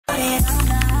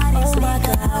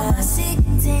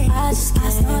just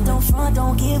don't front,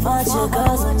 don't give up your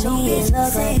girls on me. It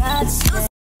looks like I just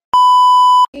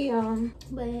Hey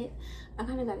but I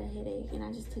kind of got a headache and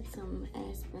I just took some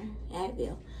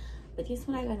Advil. But guess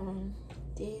what I got on?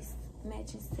 This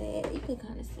matching set. You can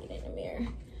kind of see it in the mirror.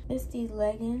 It's these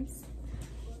leggings.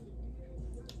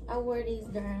 I wore these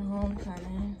during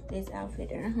homecoming. This outfit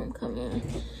during homecoming.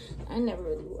 I never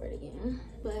really wore it again.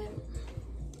 But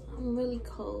I'm really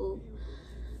cold.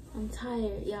 I'm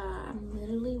tired, y'all. I'm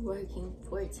literally working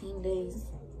 14 days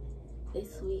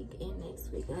this week and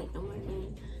next week. Like, I'm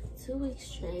working 2 weeks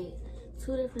straight,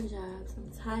 2 different jobs.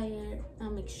 I'm tired.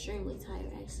 I'm extremely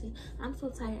tired, actually. I'm so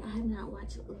tired. I have not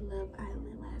watched Love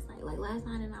Island last night. Like, last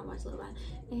night I did not watch Love Island.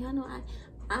 And y'all know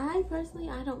I personally,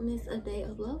 I don't miss a day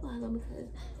of Love Island because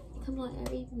it comes on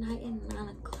every night at 9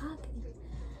 o'clock.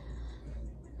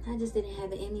 I just didn't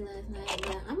have it in me last night.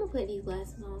 Yeah, I'm gonna put these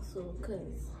glasses on soon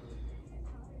because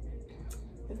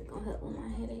it's gonna help with my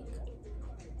headache.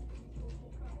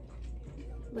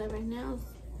 But right now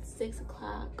it's 6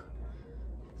 o'clock.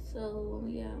 So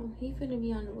yeah, he finna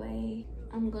be on the way.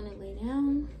 I'm gonna lay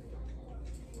down.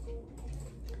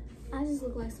 I just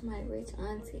look like somebody rich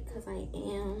auntie because I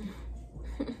am.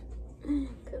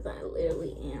 Because I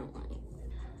literally am, like,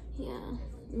 yeah.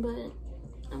 But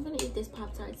I'm gonna eat this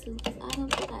Pop-Tart too because I don't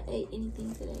think I ate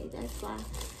anything today. That's why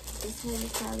this head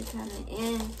is probably coming.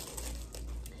 And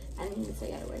I didn't even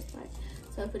say I work part.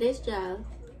 So for this job,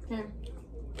 here,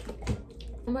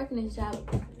 I'm working this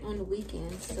job on the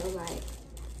weekends. So like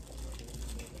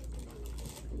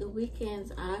the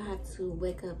weekends I have to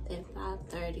wake up at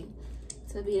 5:30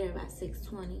 to be there by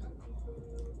 6:20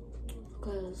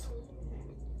 because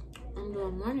I'm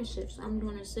doing morning shifts. I'm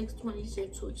doing a 6:20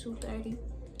 shift to a 2:30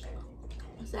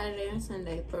 Saturday and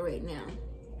Sunday for right now.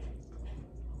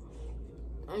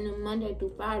 And then Monday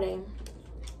through Friday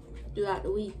throughout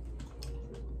the week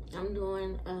I'm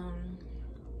doing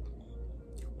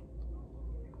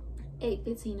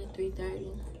 8:15 to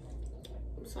 3:30.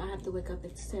 So I have to wake up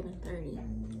at 7:30.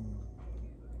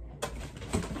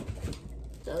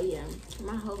 So yeah,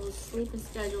 my whole sleeping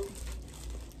schedule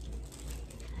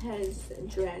has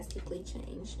drastically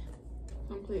changed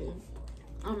completely.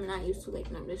 I'm not used to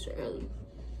waking up this early.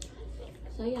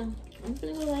 So yeah, I'm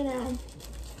gonna go lay down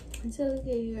until we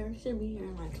get here. Should be here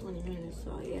in like 20 minutes.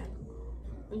 So yeah.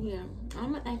 Yeah,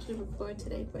 I'm gonna actually record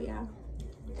today for y'all.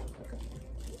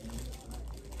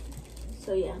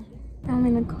 So yeah, I'm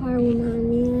in the car with my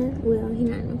man. Well, he's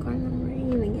not in the car no more. He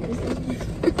in the gas station.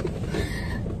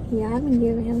 Yeah, I've been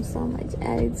giving him so much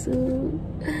attitude.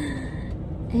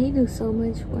 He do so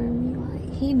much for me.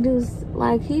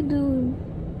 Like he do.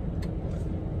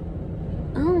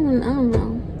 I don't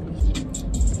know.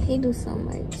 He do so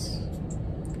much.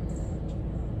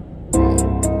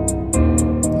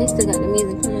 They still got the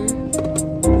music playing.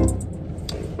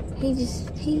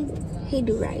 He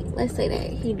do right. Let's say that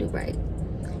he do right.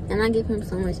 And I give him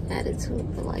so much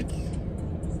attitude, but like,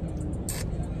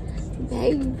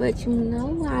 baby, but you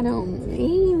know I don't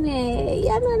mean that.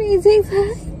 Y'all know these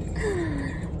TikTok.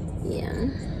 Yeah.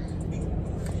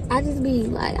 I just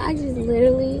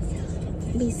literally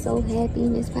be so happy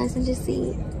in this passenger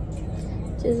seat.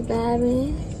 Just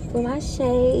vibing with my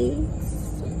shades.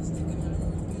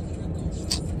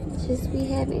 Just be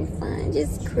having fun,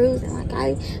 just cruising.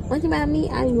 Like one thing about me,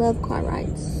 I love car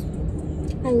rides.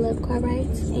 I love car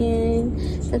rides, and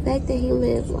the fact that he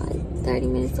lived like 30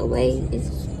 minutes away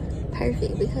is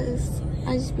perfect because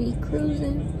I just be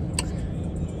cruising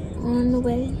on the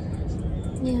way.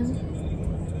 Yeah,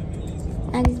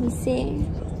 I just be sitting.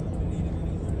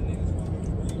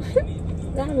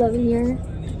 I love it here.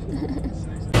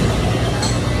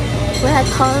 We're at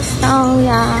Cold Stone,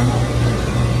 y'all.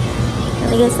 Let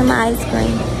me get some ice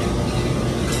cream.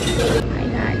 Oh my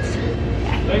gosh.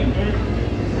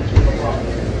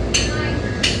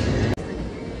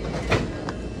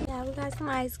 Yeah, we got some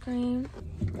ice cream.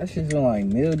 That shit's feeling like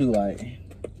mildew, like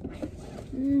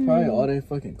probably all their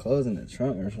fucking clothes in the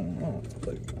trunk or something.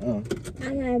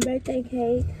 I got a birthday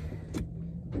cake.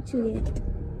 What you get?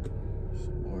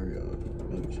 Oreo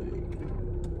milkshake.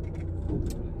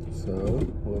 So,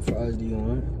 what fries do you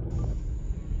want?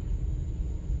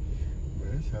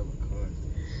 Let's have a car.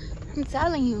 I'm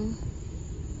telling you.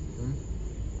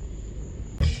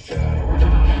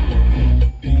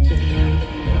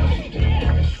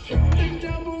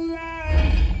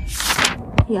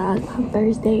 Y'all, it's my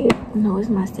first day. No, it's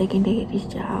my second day at this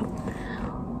job.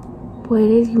 Boy,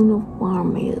 this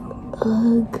uniform is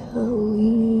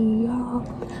ugly, y'all.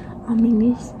 I mean,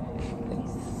 this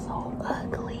is so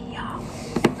ugly, y'all.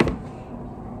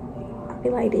 I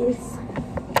feel like this.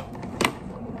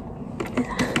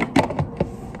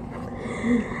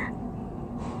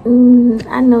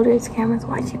 I know there's cameras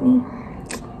watching me.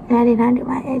 And I did not do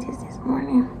my edges this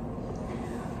morning.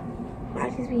 I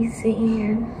just be sitting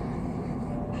here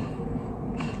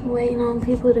waiting on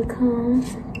people to come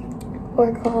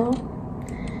or call.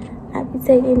 I be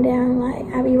taking down,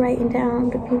 like, I be writing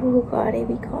down the people who call. They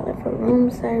be calling for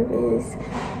room service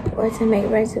or to make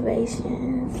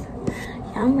reservations.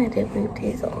 Yeah, I'm gonna rip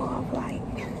this off, like.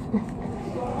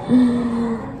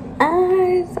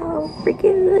 It's so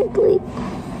freaking ugly.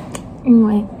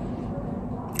 Anyway,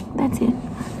 that's it.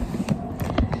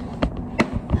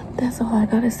 That's all I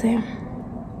gotta say.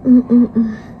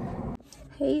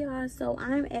 Hey y'all, so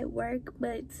I'm at work,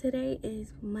 but today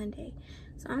is Monday.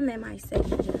 So I'm at my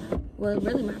second job. Well,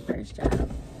 really my first job.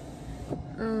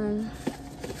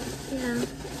 Yeah.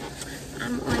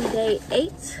 I'm on day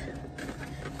 8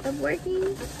 of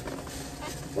working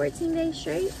 14 days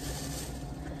straight.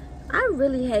 I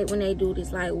really hate when they do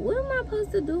this. Like, what am I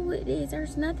supposed to do with this?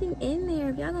 There's nothing in there.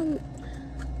 If y'all gonna,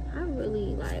 I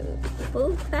really like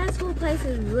fast food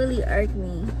places really irk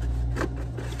me.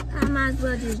 I might as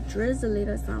well just drizzle it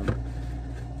or something.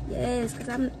 Yes, because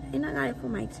I got it for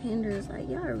my tenders. Like,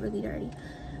 y'all are really dirty.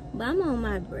 But I'm on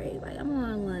my break. Like, I'm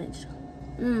on lunch.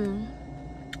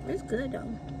 It's good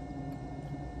though.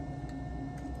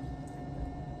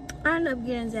 I end up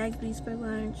getting Zaxby's for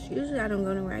lunch. Usually I don't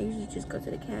go nowhere. I usually just go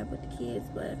to the cab with the kids.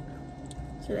 But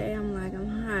today I'm like, I'm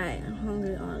hot. I'm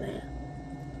hungry, all that.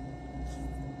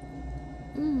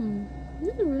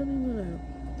 This is really good.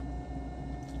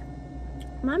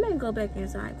 I may go back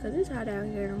inside because it's hot out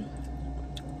here.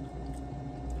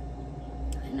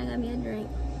 And I got me a drink.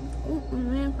 My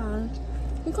man calling.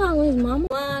 He calling his mama.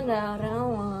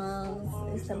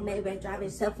 It's a Maybach driving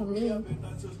itself for me.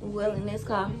 Well, in this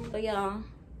car. But y'all,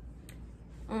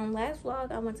 last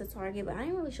vlog I went to Target, but I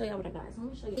didn't really show y'all what I got. So I'm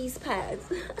gonna show you these pads.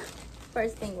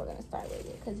 First thing we're gonna start with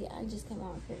it, cause yeah, I just came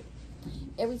on my period.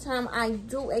 Every time I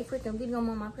do a freaking video, I'm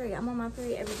on my period. I'm on my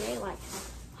period every day, like,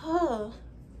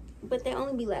 but they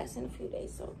only be lasting a few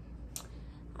days, so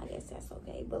I guess that's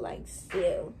okay. But like,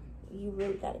 still, you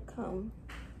really gotta come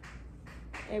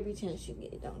every chance you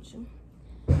get it, don't you?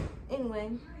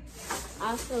 Anyway,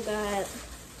 I also got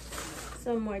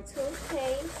some more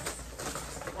toothpaste.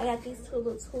 I got these 2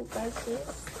 little toothbrushes.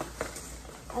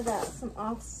 I got some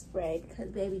off spray because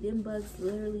baby, them bugs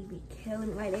literally be killing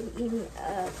me. Like, they be eating me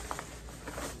up.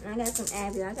 And I got some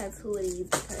Advil. I got 2 of these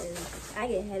because I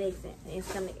get headaches and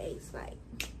stomach aches like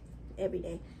every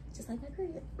day, just like my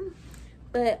period.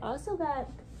 But also got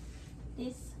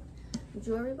this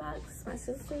jewelry box. My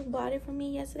sister bought it for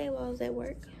me yesterday while I was at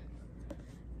work,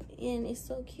 and it's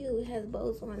so cute. It has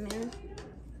bows on there.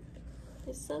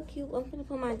 It's so cute. I'm gonna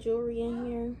put my jewelry in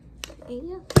here, and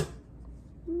yeah,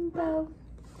 bow.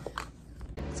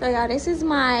 So y'all, this is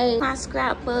my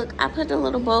scrapbook. I put the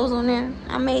little bows on there.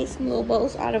 I made some little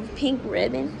bows out of pink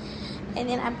ribbon, and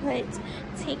then I put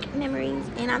take memories,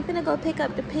 and I'm gonna go pick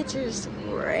up the pictures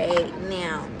right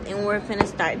now, and we're gonna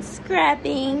start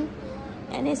scrapping.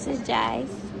 And this is Jai's.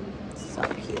 So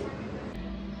cute.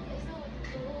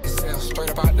 Straight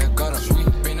up out the gutter. We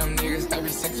been them niggas every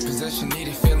sex position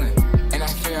needed feeling. And I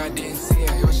fear I didn't see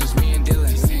it. It was just me and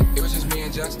Dylan. It was just me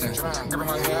and Justin. Grabbing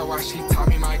her hair while she taught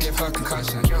me might give her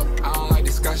concussion. I don't like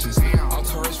discussions. I'm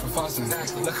too rich for fussing.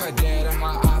 Look her dead in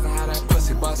my eyes and how that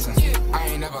pussy bustin'. I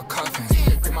ain't never cuffing.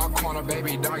 In my corner,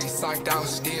 baby doggy psyched out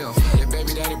still. If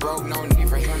baby daddy broke, no need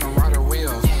for him to ride a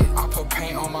wheel. I put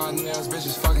paint on my nails,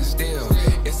 bitches fucking still.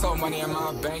 It's so money in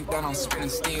my bank that I'm spending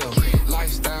still.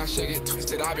 Lifestyle shit get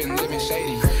twisted, I've been living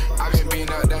shady. I've been beating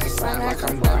up that side like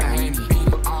I'm Devin Haney.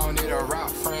 I don't need a rap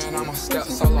friend, I'm a step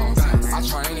solo. I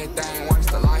try anything once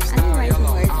the lifestyle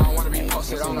yellow. I don't wanna be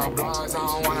posted on no blogs, I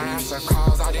don't wanna answer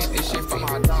calls. I did this shit for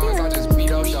my dogs, I just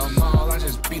beat up your mall. I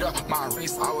just beat up my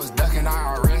wrist, I was ducking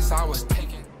IRS, I was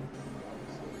taking.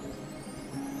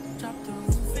 Drop the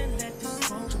roof and let the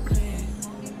smoke clear.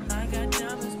 I got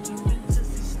diamonds doing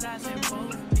pussy slides and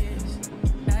both ears.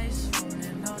 Ice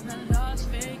falling on the Las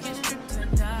Vegas strip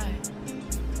tonight.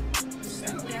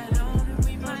 Stick that on and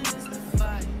we might miss the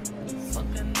fight.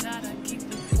 Fuck a night, I keep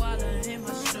the water in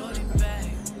my shorty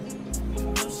bag.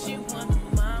 Know she wanna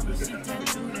mine, but she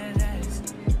tattooed that ass.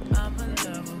 I'm a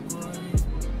lover boy,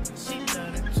 she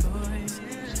love the toys.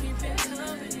 Keep it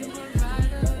coming, you a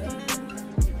rider.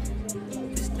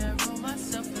 This that roll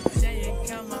myself a day and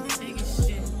count my figure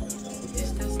shit.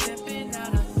 This that stepping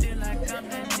out, I feel like I'm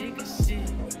that nigga shit.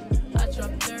 I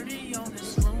dropped 30 on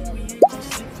this room, we ain't gon'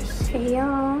 sit this shit. Hey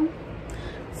y'all,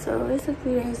 so it's a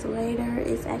few days later.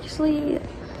 It's actually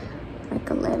like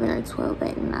 11 or 12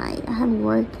 at night. I have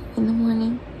work in the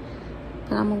morning,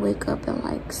 but I'm gonna wake up at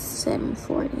like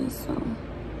 7:40. So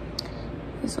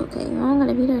It's okay. I'm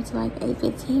gonna be there till like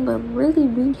 8:15, but really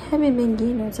we haven't been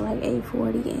getting there till like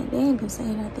 8:40, and they ain't been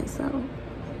saying nothing. So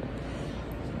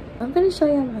I'm gonna show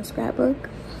y'all my scrapbook.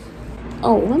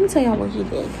 Oh, let me tell y'all what he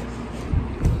did.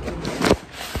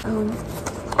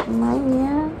 My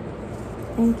man,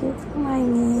 thank you to my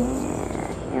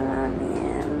man, and my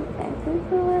man, thank you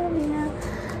to my man.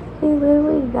 He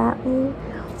literally got me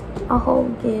a whole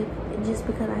gift just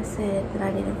because I said that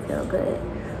I didn't feel good.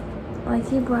 Like,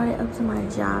 he brought it up to my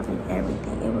job and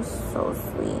everything. It was so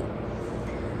sweet.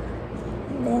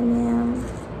 That man.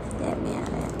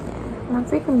 My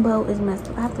freaking boat is messed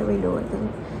up. I have to redo it.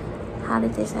 How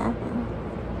did this happen?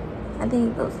 I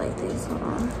think it goes like this. Hold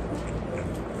on.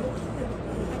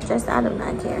 Just, I do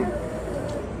not care.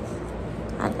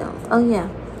 I don't. Oh, yeah.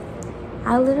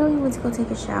 I literally went to go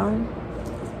take a shower,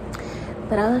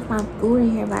 but I left my food in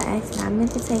here by accident. I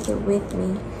meant to take it with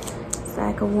me so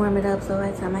I could warm it up, so by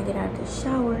the time I get out of the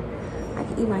shower, I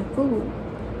can eat my food.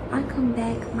 I come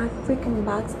back, my freaking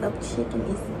box of chicken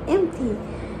is empty,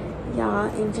 y'all,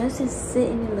 and Justin's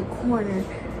sitting in the corner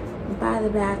by the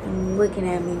bathroom looking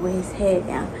at me with his head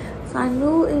down. So I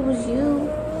knew it was you.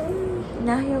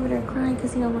 Now he over there crying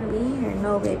because he don't want to be in here.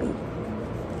 No, baby.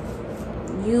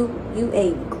 You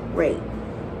ate great.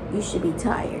 You should be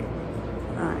tired,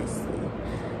 honestly.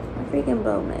 My freaking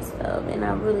bowl messed up, and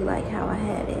I really like how I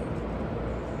had it.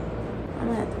 I'm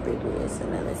gonna have to redo this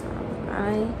another time.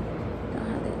 I don't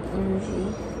have the energy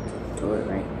to do it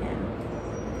right now.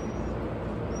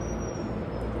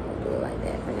 I'll do it like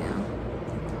that for now.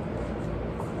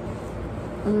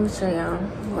 Let me show y'all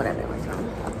what I did with y'all.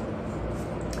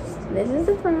 This is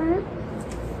the front.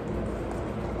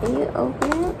 And you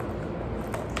open it.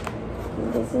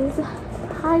 This is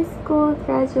high school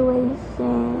graduation.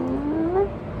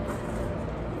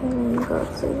 And then you go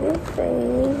to this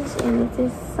page, and this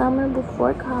is summer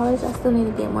before college. I still need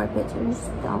to get more pictures.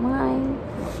 Don't mind.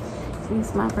 This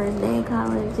is my first day of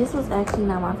college. This was actually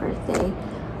not my first day.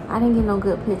 I didn't get no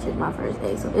good pictures my first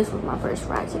day, so this was my first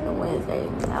fried chicken Wednesday.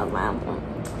 That was my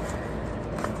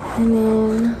And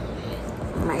then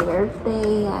my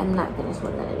birthday, I'm not finished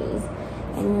with none of these.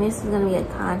 And this is gonna be a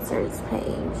concerts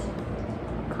page,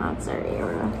 concert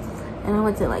era. And I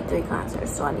went to like 3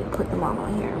 concerts, so I need to put them all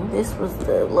on here. This was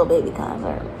the little baby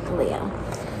concert. But yeah,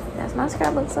 that's my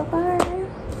scrapbook so far.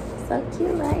 So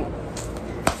cute, right?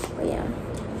 But yeah,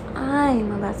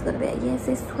 I'm about to go to bed. Yes,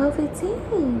 it's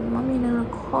 12:15. Mommy and Nana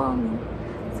call me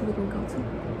so we can go to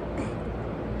bed.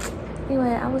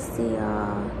 Anyway, I will see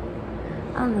y'all.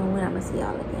 I don't know when I'm gonna see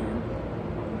y'all again.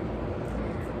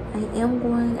 I am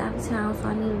going out of town, so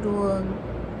I need to do a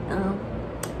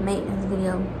maintenance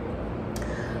video.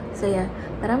 So yeah,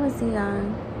 but I'm gonna see y'all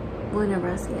whenever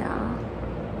I see y'all.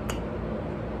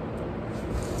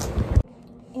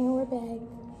 And we're back,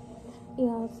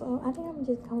 y'all. So I think I'm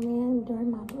just coming in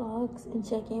during my vlogs and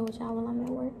check in with y'all when I'm at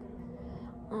work.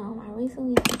 I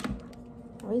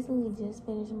recently just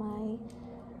finished my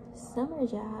summer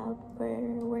job for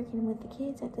working with the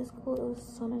kids at the school. It was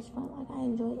so much fun. Like, I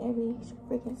enjoyed every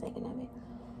freaking second of it.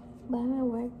 But I'm at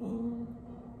work, and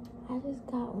I just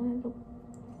got one of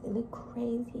the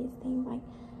craziest things. Like,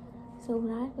 so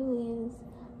what I do is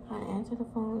I answer the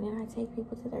phone and I take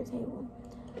people to their table.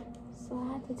 So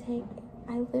I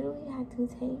literally had to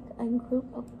take a group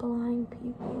of blind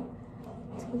people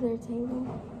to their table.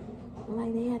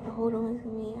 Like, they had to hold on to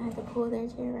me. I had to pull their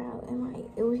chair out, and like,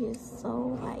 it was just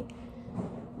so, like,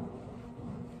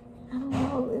 I don't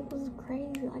know, it was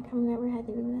crazy. Like, I've never had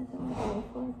to do nothing like that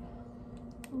before.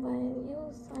 But it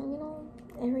was, you know,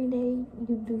 every day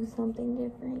you do something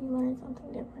different, you learn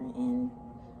something different, and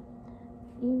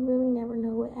you really never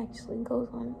know what actually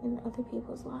goes on in other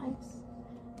people's lives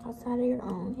outside of your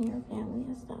own and your family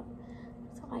and stuff.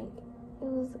 So like,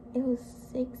 it was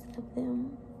 6 of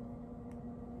them,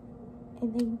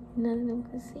 and none of them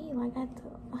could see. Like, it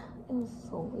was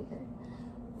so weird.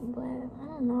 But I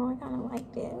don't know, I kind of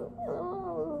liked it. It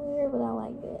was weird, but I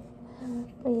liked it.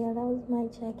 But yeah, that was my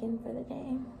check-in for the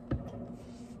day.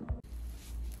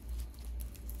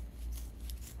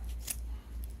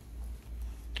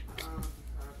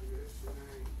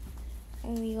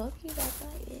 And we go to back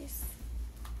like this.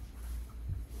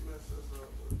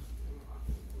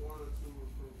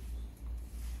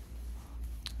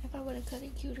 If I would have cut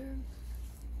it cuter,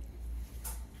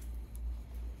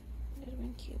 it would have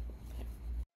been cute.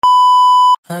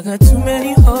 I got too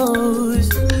many hoes,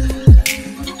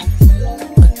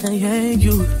 but they ain't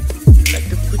you. Like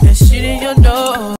to put that shit in your nose.